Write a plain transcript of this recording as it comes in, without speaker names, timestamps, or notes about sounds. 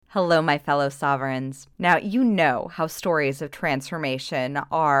Hello, my fellow sovereigns. Now, you know how stories of transformation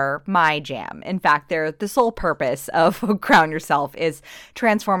are my jam. In fact, they're the sole purpose of Crown Yourself is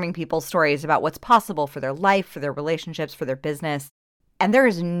transforming people's stories about what's possible for their life, for their relationships, for their business. And there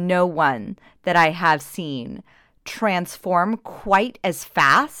is no one that I have seen transform quite as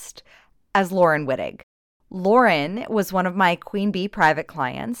fast as Laurin Wittig. Laurin was one of my Queen Bee private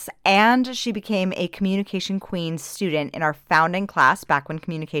clients, and she became a Communication Queens student in our founding class back when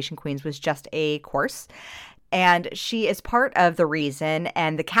Communication Queens was just a course. And she is part of the reason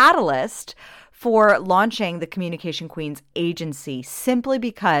and the catalyst for launching the Communication Queens agency simply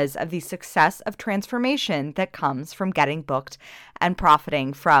because of the success of transformation that comes from getting booked and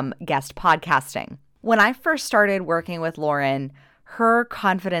profiting from guest podcasting. When I first started working with Laurin, her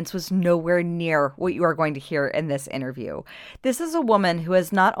confidence was nowhere near what you are going to hear in this interview. This is a woman who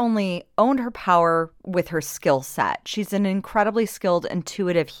has not only owned her power with her skill set, she's an incredibly skilled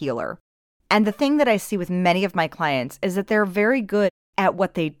intuitive healer. And the thing that I see with many of my clients is that they're very good at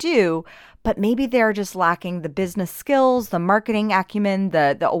what they do, but maybe they're just lacking the business skills, the marketing acumen,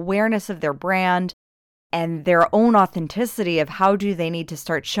 the awareness of their brand, and their own authenticity of how do they need to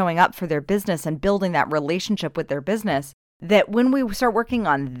start showing up for their business and building that relationship with their business. That when we start working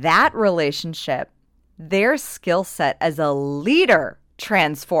on that relationship, their skill set as a leader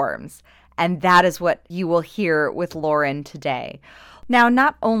transforms. And that is what you will hear with Laurin today. Now,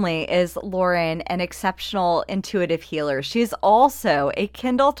 not only is Laurin an exceptional intuitive healer, she's also a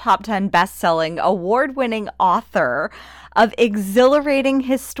Kindle Top 10 best-selling, award-winning author of exhilarating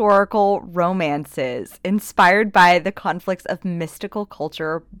historical romances inspired by the conflicts of mystical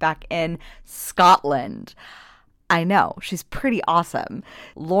culture back in Scotland. I know, she's pretty awesome.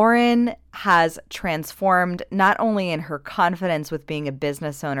 Laurin has transformed not only in her confidence with being a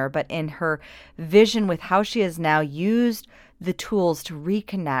business owner, but in her vision with how she has now used the tools to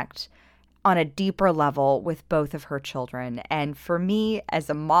reconnect on a deeper level with both of her children. And for me as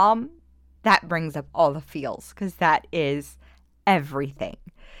a mom, that brings up all the feels because that is everything.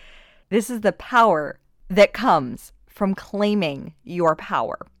 This is the power that comes from claiming your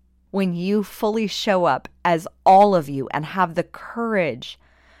power. When you fully show up as all of you and have the courage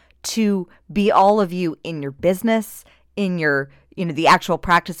to be all of you in your business, in your, the actual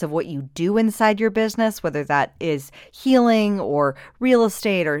practice of what you do inside your business, whether that is healing or real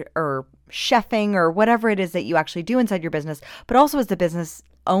estate or chefing or whatever it is that you actually do inside your business, but also as the business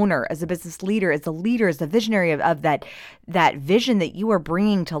owner, as a business leader, as the leader, as the visionary of that vision that you are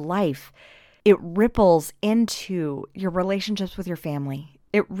bringing to life. It ripples into your relationships with your family.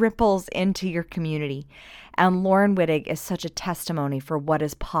 It ripples into your community. And Laurin Wittig is such a testimony for what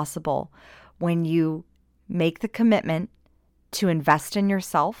is possible when you make the commitment to invest in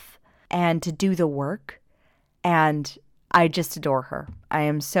yourself and to do the work. And I just adore her. I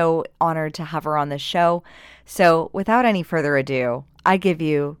am so honored to have her on this show. So without any further ado, I give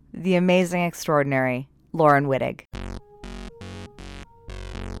you the amazing, extraordinary Laurin Wittig.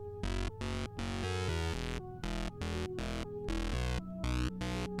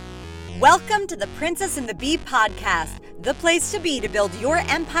 Welcome to the Princess and the Bee podcast, the place to be to build your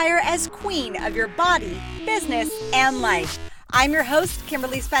empire as queen of your body, business, and life. I'm your host,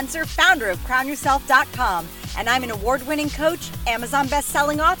 Kimberly Spencer, founder of CrownYourself.com, and I'm an award-winning coach, Amazon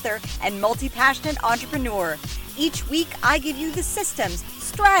best-selling author, and multi-passionate entrepreneur. Each week, I give you the systems,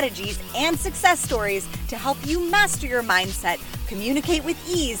 strategies, and success stories to help you master your mindset, communicate with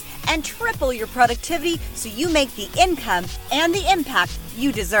ease, and triple your productivity so you make the income and the impact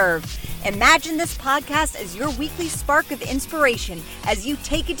you deserve. Imagine this podcast as your weekly spark of inspiration as you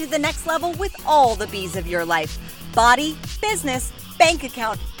take it to the next level with all the bees of your life. Body, business, bank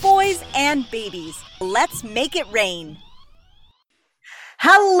account, boys, and babies. Let's make it rain.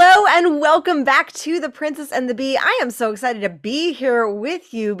 Hello and welcome back to The Princess and the Bee. I am so excited to be here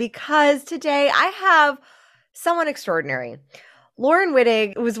with you because today I have someone extraordinary. Laurin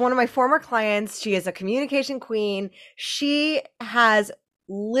Wittig was one of my former clients. She is a communication queen. She has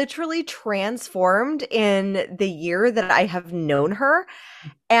literally transformed in the year that I have known her.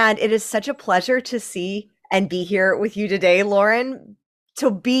 And it is such a pleasure to see and be here with you today, Laurin,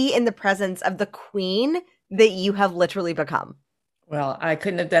 to be in the presence of the queen that you have literally become. Well, I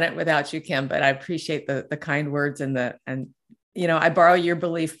couldn't have done it without you, Kim, but I appreciate the kind words and I borrow your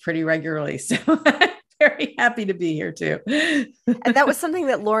belief pretty regularly. So I'm very happy to be here too. And that was something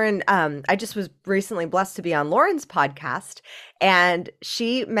that Laurin, I just was recently blessed to be on Laurin's podcast. And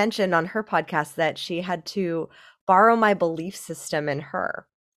she mentioned on her podcast that she had to borrow my belief system in her.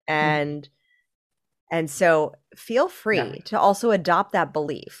 And so feel free to also adopt that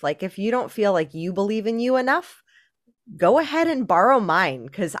belief. Like if you don't feel like you believe in you enough, go ahead and borrow mine,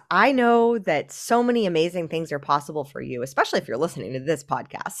 because I know that so many amazing things are possible for you, especially if you're listening to this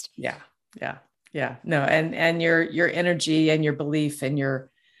podcast. Yeah. Yeah. Yeah. No, and your energy and your belief and your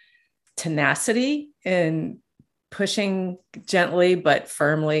tenacity and pushing gently but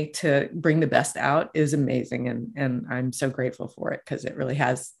firmly to bring the best out is amazing. And I'm so grateful for it, because it really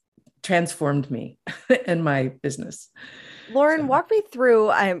has transformed me and my business. Laurin, walk me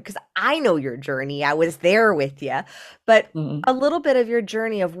through, because I know your journey. I was there with you, but a little bit of your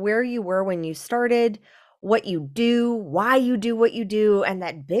journey of where you were when you started, what you do, why you do what you do, and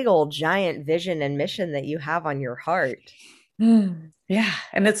that big old giant vision and mission that you have on your heart. Yeah.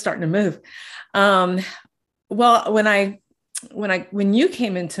 And it's starting to move. Well, when you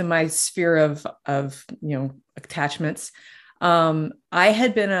came into my sphere of attachments, I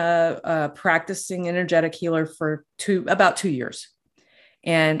had been a practicing energetic healer for about 2 years.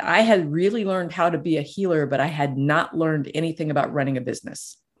 And I had really learned how to be a healer, but I had not learned anything about running a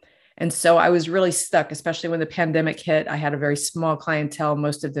business. And so I was really stuck, especially when the pandemic hit. I had a very small clientele.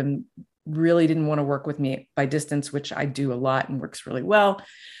 Most of them really didn't want to work with me by distance, which I do a lot and works really well.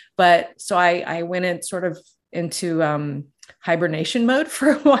 But so I went in sort of into hibernation mode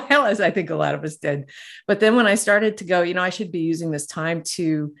for a while, as I think a lot of us did. But then when I started to go, I should be using this time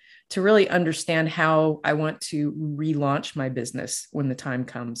to really understand how I want to relaunch my business when the time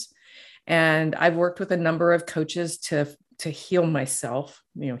comes. And I've worked with a number of coaches to heal myself,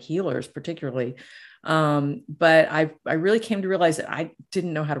 healers particularly. But I really came to realize that I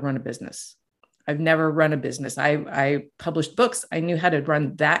didn't know how to run a business. I've never run a business. I published books. I knew how to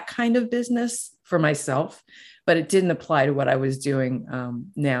run that kind of business for myself, but it didn't apply to what I was doing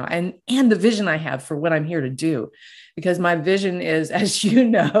now. And the vision I have for what I'm here to do, because my vision is, as you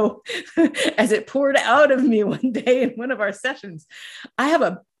know, as it poured out of me one day in one of our sessions, I have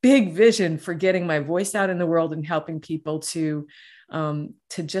a big vision for getting my voice out in the world and helping people to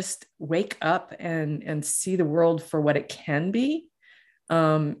just wake up and see the world for what it can be.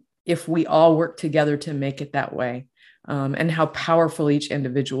 If we all work together to make it that way, and how powerful each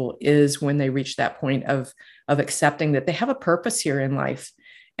individual is when they reach that point of accepting that they have a purpose here in life.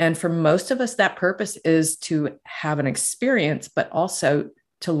 And for most of us, that purpose is to have an experience, but also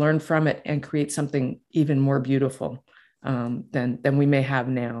to learn from it and create something even more beautiful than we may have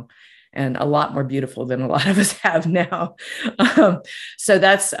now, and a lot more beautiful than a lot of us have now. So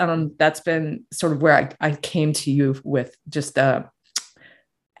that's been sort of where I came to you with just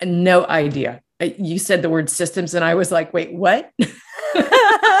no idea. You said the word systems, and I was like, wait, what?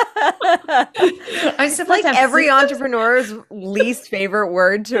 I said, like every entrepreneur's least favorite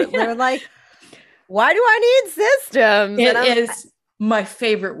word. They're like, why do I need systems? It is my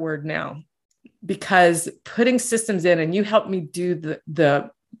favorite word now, because putting systems in, and you helped me do the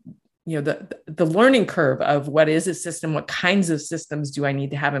learning curve of what is a system, what kinds of systems do I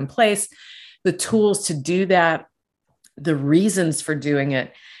need to have in place, the tools to do that, the reasons for doing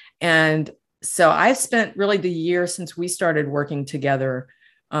it. And so I've spent really the year since we started working together,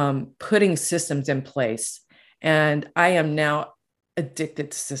 putting systems in place. And I am now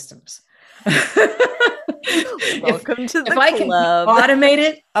addicted to systems. Welcome to the club. If I can automate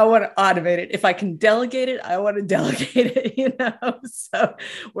it, I want to automate it. If I can delegate it, I want to delegate it, So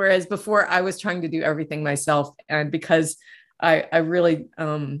whereas before I was trying to do everything myself, and because I really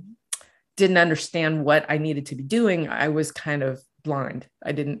didn't understand what I needed to be doing, I was kind of blind.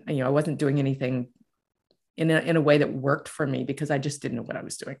 I wasn't doing anything in a way that worked for me, because I just didn't know what I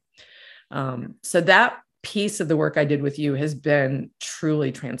was doing. So that piece of the work I did with you has been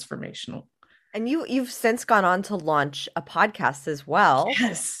truly transformational. And you've since gone on to launch a podcast as well.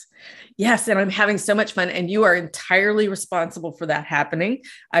 Yes. And I'm having so much fun, and you are entirely responsible for that happening.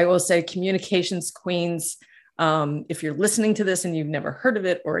 I will say, Communications Queens, if you're listening to this and you've never heard of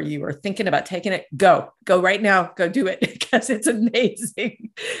it, or you are thinking about taking it, go right now, go do it, because it's amazing.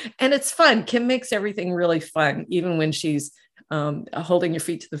 And it's fun. Kim makes everything really fun, even when she's holding your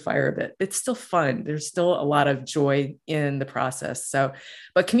feet to the fire a bit. It's still fun. There's still a lot of joy in the process.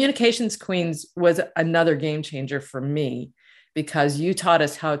 But Communications Queens was another game changer for me, because you taught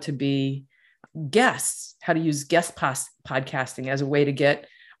us how to be guests, how to use guest podcasting as a way to get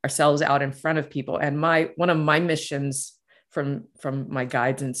ourselves out in front of people. And one of my missions from my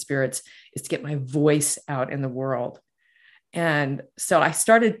guides and spirits is to get my voice out in the world. And so I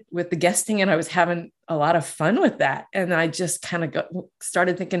started with the guesting, and I was having a lot of fun with that. And I just kind of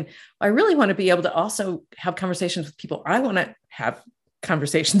started thinking, I really want to be able to also have conversations with people I want to have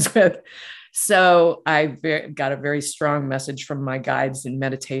conversations with. So I got a very strong message from my guides in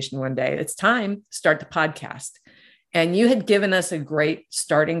meditation one day. It's time, start the podcast. And you had given us a great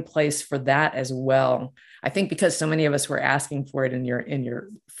starting place for that as well. I think because so many of us were asking for it in your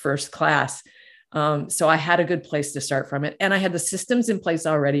first class. So I had a good place to start from it. And I had the systems in place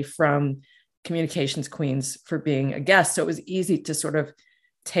already from Communications Queens for being a guest. So it was easy to sort of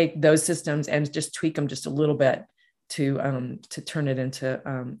take those systems and just tweak them just a little bit to turn it into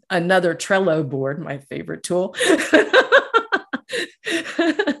another Trello board, my favorite tool.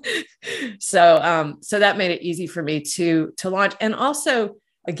 So that made it easy for me to launch. And also,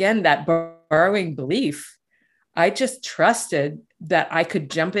 again, that borrowing belief, I just trusted that I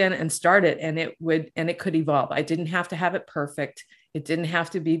could jump in and start it, and it could evolve. I didn't have to have it perfect. It didn't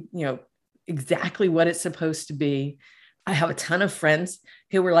have to be, exactly what it's supposed to be. I have a ton of friends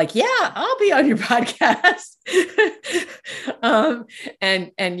who were like, yeah, I'll be on your podcast.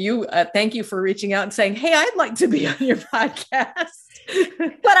 And you, thank you for reaching out and saying, hey, I'd like to be on your podcast.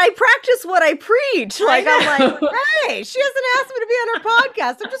 But I practice what I preach. I'm like, hey, she hasn't asked me to be on her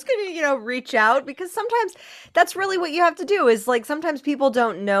podcast. I'm just going to, reach out, because sometimes that's really what you have to do is like, sometimes people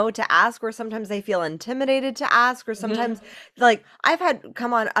don't know to ask, or sometimes they feel intimidated to ask, or sometimes like I've had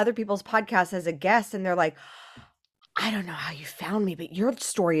come on other people's podcasts as a guest and they're like, I don't know how you found me, but your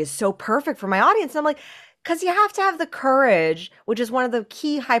story is so perfect for my audience. And I'm like, because you have to have the courage, which is one of the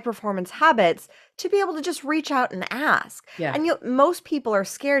key high performance habits, to be able to just reach out and ask. Yeah. And most people are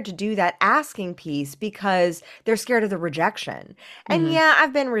scared to do that asking piece because they're scared of the rejection. And yeah,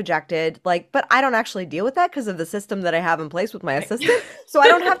 I've been rejected, but I don't actually deal with that because of the system that I have in place with my assistant. So I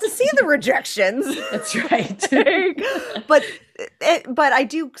don't have to see the rejections. That's right. But I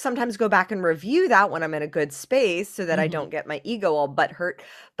do sometimes go back and review that when I'm in a good space so that I don't get my ego all butt hurt.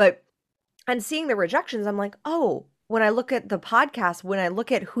 And seeing the rejections, I'm like, oh, when I look at the podcast, when I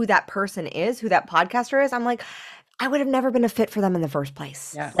look at who that person is, who that podcaster is, I'm like, I would have never been a fit for them in the first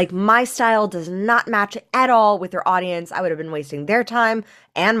place. Yeah. Like my style does not match at all with their audience. I would have been wasting their time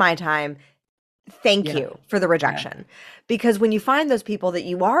and my time. Thank you for the rejection. Yeah. Because when you find those people that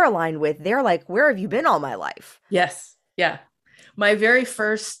you are aligned with, they're like, where have you been all my life? Yes. Yeah. My very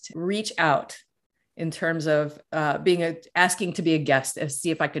first reach out in terms of asking to be a guest, to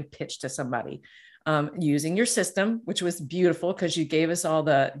see if I could pitch to somebody, using your system, which was beautiful because you gave us all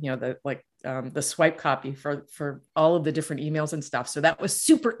the swipe copy for all of the different emails and stuff. So that was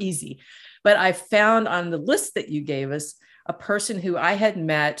super easy. But I found on the list that you gave us a person who I had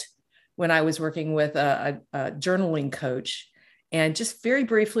met when I was working with a journaling coach. And just very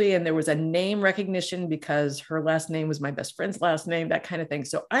briefly, and there was a name recognition because her last name was my best friend's last name, that kind of thing.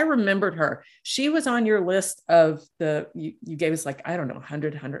 So I remembered her. She was on your list of you gave us I don't know,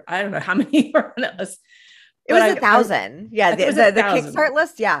 100, I don't know how many were on that list. It was 1,000. Yeah. The Kickstart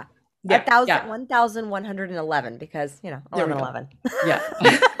list. Yeah. 1,000, 1,111 because, 11.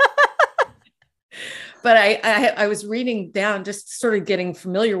 Yeah. But I was reading down, just sort of getting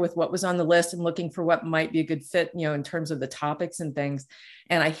familiar with what was on the list and looking for what might be a good fit, in terms of the topics and things.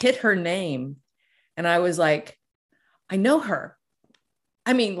 And I hit her name and I was like, I know her.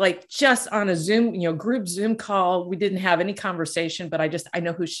 I mean, just on a Zoom, group Zoom call, we didn't have any conversation, but I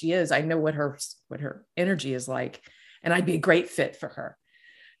know who she is. I know what her energy is like, and I'd be a great fit for her.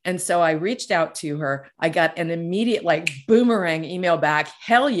 And so I reached out to her. I got an immediate boomerang email back.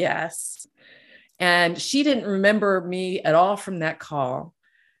 Hell yes. And she didn't remember me at all from that call,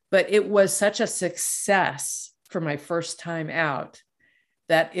 but it was such a success for my first time out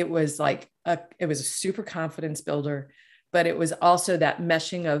that it was it was a super confidence builder, but it was also that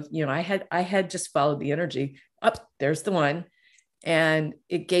meshing of, I had just followed the energy up. There's the one. And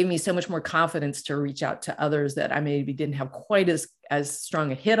it gave me so much more confidence to reach out to others that I maybe didn't have quite as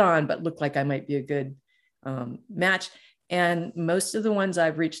strong a hit on, but looked like I might be a good match. And most of the ones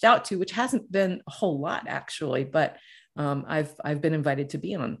I've reached out to, which hasn't been a whole lot actually, but I've been invited to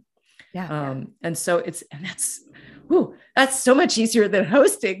be on. Yeah. And so that's so much easier than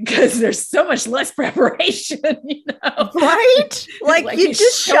hosting because there's so much less preparation, right? You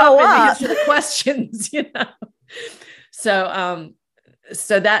just show up and answer the questions, So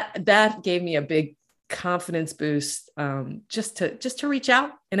that gave me a big confidence boost, just to reach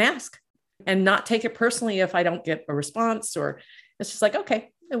out and ask. And not take it personally if I don't get a response, or it's just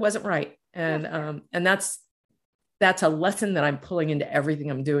okay, it wasn't right. And that's a lesson that I'm pulling into everything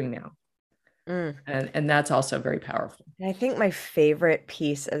I'm doing now. And that's also very powerful. And I think my favorite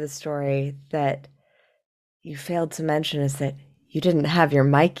piece of the story that you failed to mention is that you didn't have your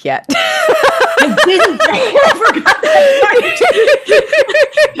mic yet. I didn't. I forgot that.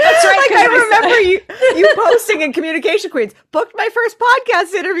 That's right. I remember you posting in Communication Queens, booked my first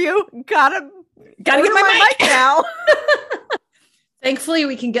podcast interview. Gotta get my mic now. Thankfully,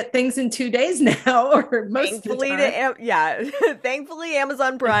 we can get things in 2 days now, or most Thankfully, of the time. thankfully,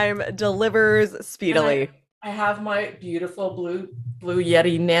 Amazon Prime delivers speedily. I have my beautiful blue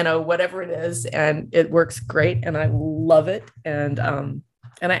Yeti Nano, whatever it is, and it works great, and I love it. And I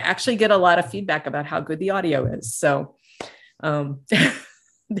actually get a lot of feedback about how good the audio is. So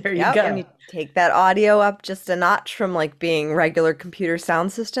there you go. And you take that audio up just a notch from like being regular computer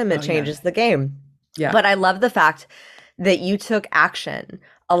sound system, it changes the game. Yeah. But I love the fact that you took action,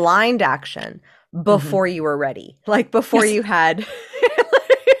 aligned action before you were ready, like before you had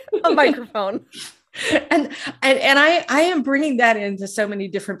a microphone. And I am bringing that into so many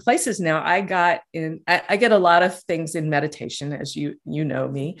different places now. I get a lot of things in meditation, as you know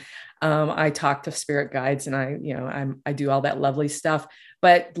me. I talk to spirit guides, and I do all that lovely stuff.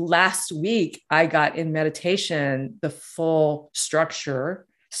 But last week I got in meditation the full structure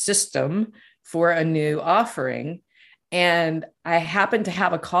system for a new offering. And I happened to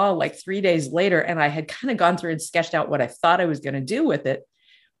have a call like 3 days later, and I had kind of gone through and sketched out what I thought I was going to do with it.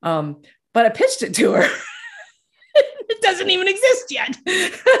 But I pitched it to her. It doesn't even exist yet.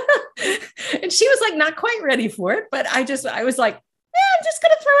 And she was like, not quite ready for it. But I was like, I'm just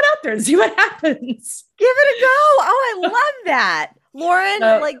going to throw it out there and see what happens. Give it a go. Oh, I love that. Laurin,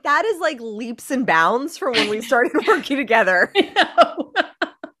 like that is like leaps and bounds from when we started working together.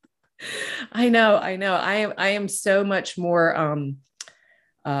 I know. I am so much more,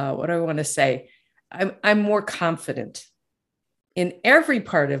 what do I want to say? I'm more confident in every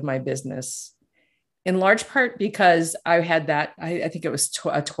part of my business, in large part because I had that, I think it was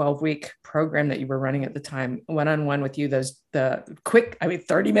a 12-week program that you were running at the time, one-on-one with you, the quick,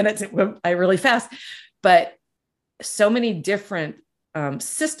 30 minutes, it went by really fast, but so many different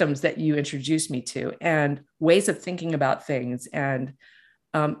systems that you introduced me to, and ways of thinking about things, and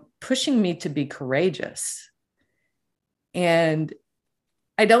pushing me to be courageous. And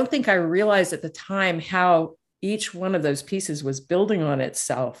I don't think I realized at the time how each one of those pieces was building on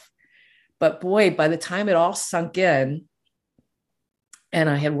itself. But boy, by the time it all sunk in, and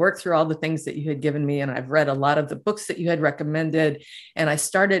I had worked through all the things that you had given me, and I've read a lot of the books that you had recommended, and I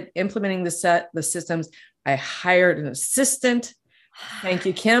started implementing the systems, I hired an assistant. Thank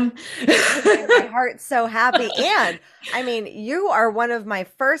you, Kim. My heart's so happy. And I mean, you are one of my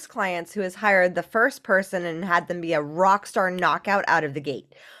first clients who has hired the first person and had them be a rock star knockout out of the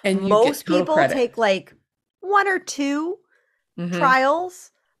gate. And most people take like 1 or 2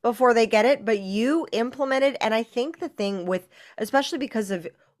 trials before they get it, but you implemented. And I think the thing with, especially because of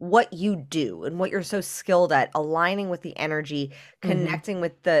what you do and what you're so skilled at, aligning with the energy, connecting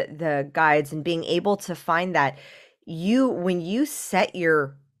with the guides, and being able to find that when you set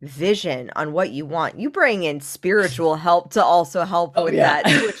your vision on what you want, you bring in spiritual help to also help with that,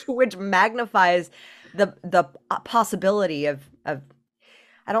 which magnifies the possibility of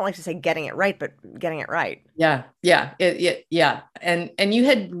I don't like to say getting it right, but getting it right. Yeah. And you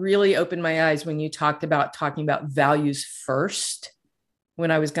had really opened my eyes when you talking about values first,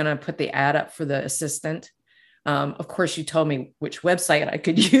 when I was going to put the ad up for the assistant. Of course, you told me which website I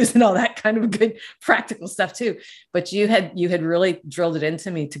could use and all that kind of good practical stuff too. But you had really drilled it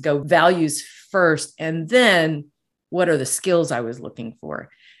into me to go values first, and then what are the skills I was looking for?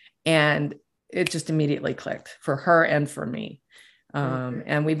 And it just immediately clicked for her and for me.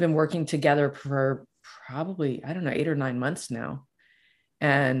 And we've been working together for probably, 8 or 9 months now.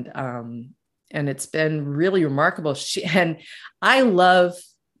 And it's been really remarkable. And I love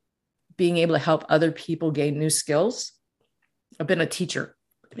being able to help other people gain new skills. I've been a teacher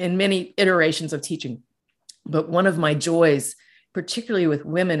in many iterations of teaching, but one of my joys, particularly with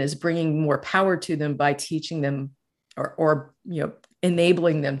women, is bringing more power to them by teaching them or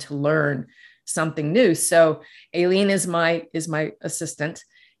enabling them to learn something new. So Aileen is my assistant.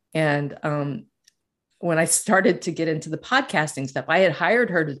 And when I started to get into the podcasting stuff, I had hired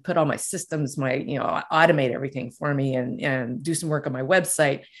her to put all my systems, automate everything for me and do some work on my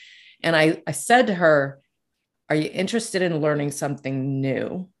website. And I said to her, are you interested in learning something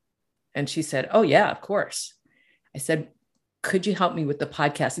new? And she said, oh yeah, of course. I said, could you help me with the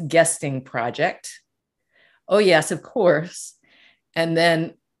podcast guesting project? Oh yes, of course. And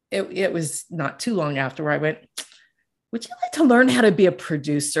then it was not too long after where I went, would you like to learn how to be a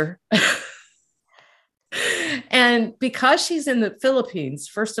producer? And because she's in the Philippines,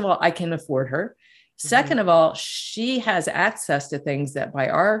 first of all, I can afford her. Second of all, she has access to things that by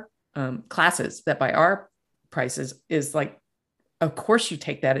our classes, that by our prices is like, of course you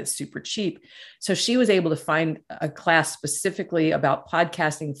take that, it's super cheap. So she was able to find a class specifically about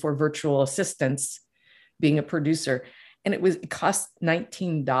podcasting for virtual assistants, being a producer. And it cost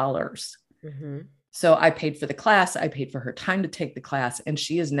 $19. So I paid for the class, I paid for her time to take the class, and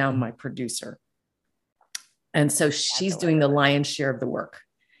she is now my producer. And so she's doing the lion's share of the work.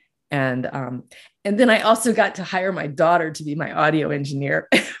 And then I also got to hire my daughter to be my audio engineer,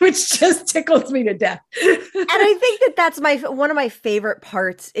 which just tickles me to death. And I think that that's one of my favorite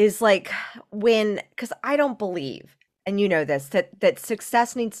parts is like because I don't believe, and you know this, that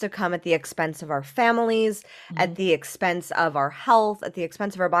success needs to come at the expense of our families, at the expense of our health, at the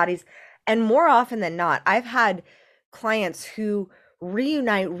expense of our bodies. And more often than not, I've had clients who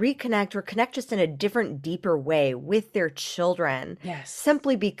reunite, reconnect, or connect just in a different, deeper way with their children. Yes.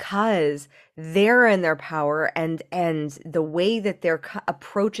 Simply because they're in their power and the way that they're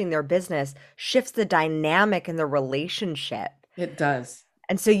approaching their business shifts the dynamic in the relationship. It does.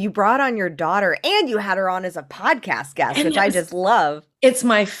 And so you brought on your daughter and you had her on as a podcast guest, And which I just love. It's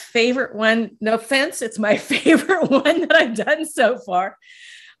my favorite one. No offense. It's my favorite one that I've done so far.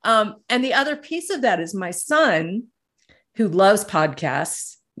 And the other piece of that is my son, who loves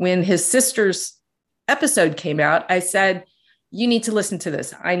podcasts. When his sister's episode came out, I said, you need to listen to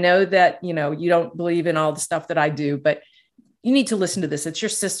this. I know that, you don't believe in all the stuff that I do, but you need to listen to this. It's your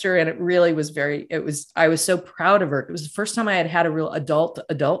sister. And it really was I was so proud of her. It was the first time I had a real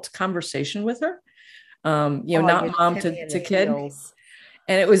adult conversation with her. Not mom to kid. Feels.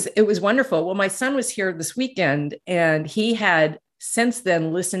 And it was wonderful. Well, my son was here this weekend and he had since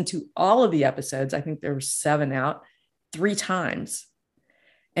then listened to all of the episodes. I think there were 7 out 3 times.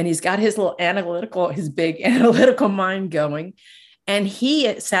 And he's got his big analytical mind going. And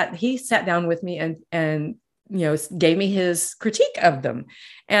he sat down with me and gave me his critique of them.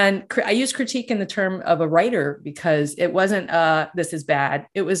 And I use critique in the term of a writer because it wasn't, this is bad.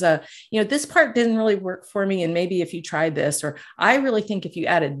 It was this part didn't really work for me. And maybe if you tried this, or I really think if you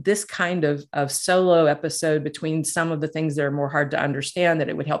added this kind of solo episode between some of the things that are more hard to understand, that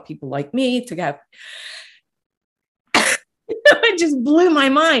it would help people like me to have. It just blew my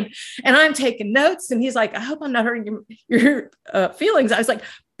mind. And I'm taking notes. And he's like, I hope I'm not hurting your feelings. I was like,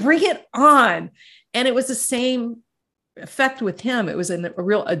 bring it on. And it was the same effect with him. It was a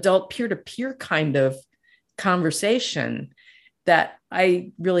real adult peer-to-peer kind of conversation that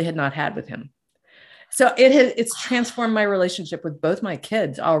I really had not had with him. So it's transformed my relationship with both my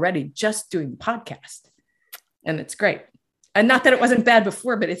kids already, just doing the podcast. And it's great. And not that it wasn't bad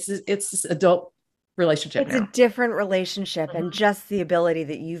before, but it's this adult relationship. It's a different relationship, and just the ability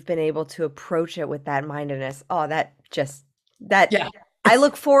that you've been able to approach it with that mindedness. Oh, yeah. I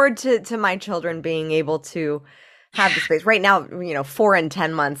look forward to my children being able to have the space. Right now, 4 and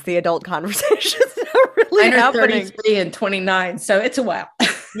 10 months, the adult conversations are really happening. 33 and 29, so it's a while.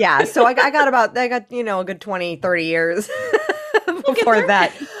 Yeah, so I got a good 20, 30 years before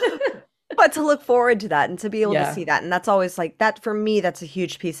that. But to look forward to that and to be able to see that, and that's always like that for me. That's a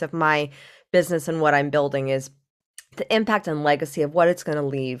huge piece of my business and what I'm building is the impact and legacy of what it's going to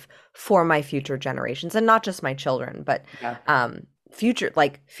leave for my future generations, and not just my children, but future,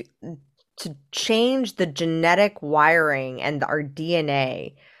 to change the genetic wiring and our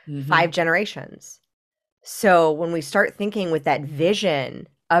DNA 5 generations. So when we start thinking with that vision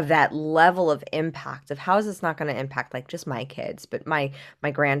of that level of impact of how is this not going to impact like just my kids, but my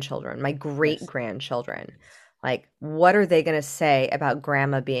grandchildren, my great grandchildren. Like, what are they going to say about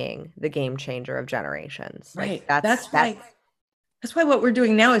grandma being the game changer of generations? Right. That's why what we're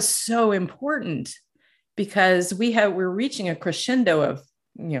doing now is so important, because we're reaching a crescendo of,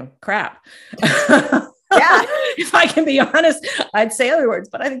 crap. Yeah. If I can be honest, I'd say other words,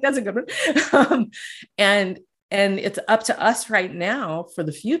 but I think that's a good one. And it's up to us right now for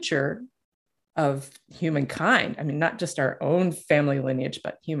the future of humankind. I mean, not just our own family lineage,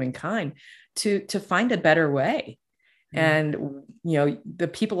 but humankind, to find a better way. And, the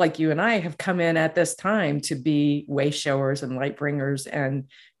people like you and I have come in at this time to be way showers and light bringers and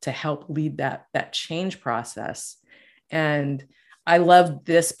to help lead that change process. And I love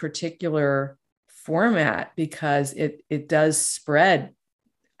this particular format because it does spread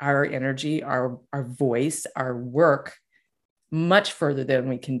our energy, our voice, our work much further than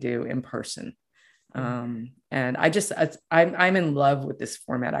we can do in person. And I'm in love with this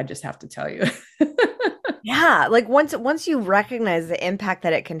format. I just have to tell you. Yeah. Like once you recognize the impact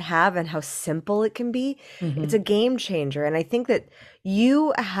that it can have and how simple it can be, it's a game changer. And I think that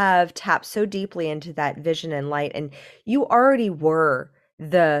you have tapped so deeply into that vision and light, and you already were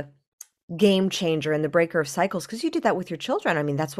the game changer and the breaker of cycles because you did that with your children. I mean, that's